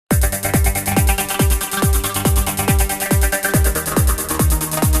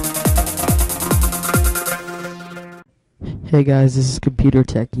Hey guys, this is Computer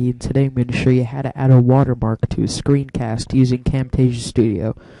Techie, and today I'm going to show you how to add a watermark to a screencast using Camtasia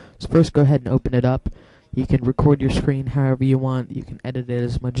Studio. So first go ahead and open it up. You can record your screen however you want, you can edit it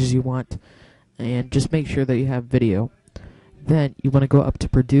as much as you want, and just make sure that you have video. Then you want to go up to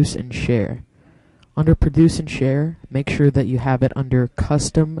Produce and Share. Under Produce and Share, make sure that you have it under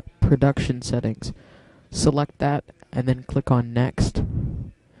Custom Production Settings. Select that and then click on Next.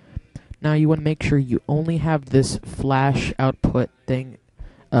 Now you want to make sure you only have this flash output thing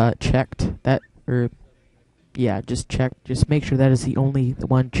checked. Just make sure that is the only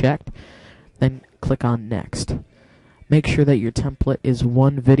one checked. Then click on Next. Make sure that your template is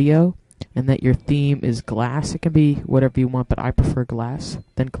one video and that your theme is glass. It can be whatever you want, but I prefer glass.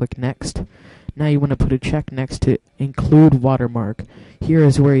 Then click Next. Now you want to put a check next to Include Watermark. Here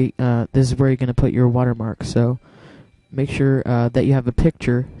is where this is where you're going to put your watermark. So make sure that you have a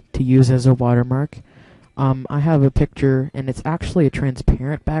picture to use as a watermark. I have a picture, and it's actually a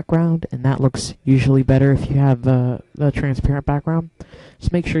transparent background, and that looks usually better if you have the transparent background.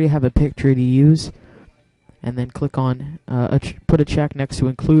 Just make sure you have a picture to use, and then click on put a check next to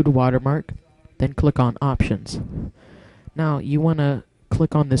Include Watermark. Then click on Options. Now you want to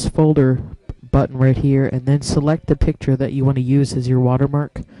click on this folder button right here, and then select the picture that you want to use as your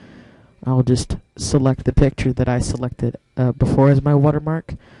watermark. I'll just select the picture that I selected before as my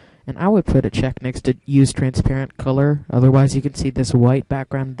watermark, and I would put a check next to Use Transparent Color. Otherwise you can see this white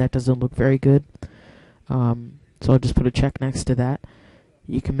background that doesn't look very good. So I'll just put a check next to that.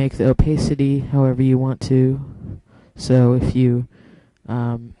 You can make the opacity however you want to. So if you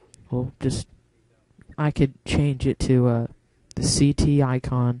I could change it to the CT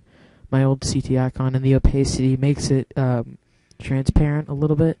icon, my old CT icon, and the opacity makes it transparent a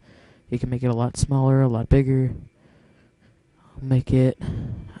little bit. You can make it a lot smaller, a lot bigger. Make it,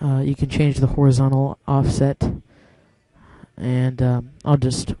 you can change the horizontal offset, and I'll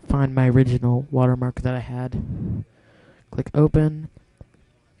just find my original watermark that I had. Click Open,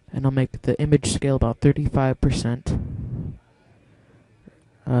 and I'll make the image scale about 35%.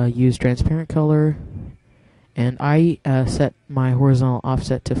 Use transparent color, and I set my horizontal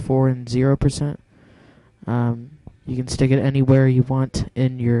offset to 4 and 0%. You can stick it anywhere you want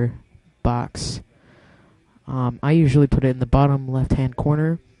in your box. I usually put it in the bottom left hand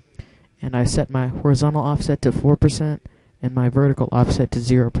corner, and I set my horizontal offset to 4% and my vertical offset to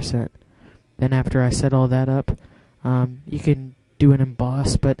 0%. Then after I set all that up, you can do an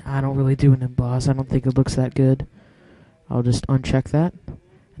emboss, but I don't really do an emboss. I don't think it looks that good. I'll just uncheck that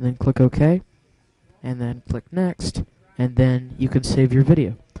and then click OK, and then click Next, and then you can save your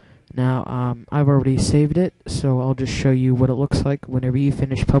video. Now I've already saved it, so I'll just show you what it looks like whenever you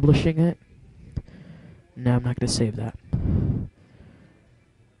finish publishing it. No, I'm not going to save that.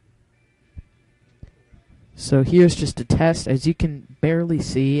 So here's just a test. As you can barely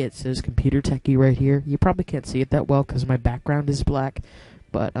see, it says Computer Techie right here. You probably can't see it that well because my background is black,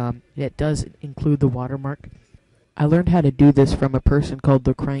 but it does include the watermark. I learned how to do this from a person called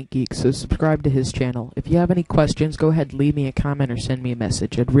The Crank Geek, so subscribe to his channel. If you have any questions, go ahead, leave me a comment or send me a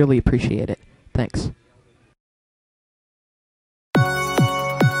message. I'd really appreciate it. Thanks.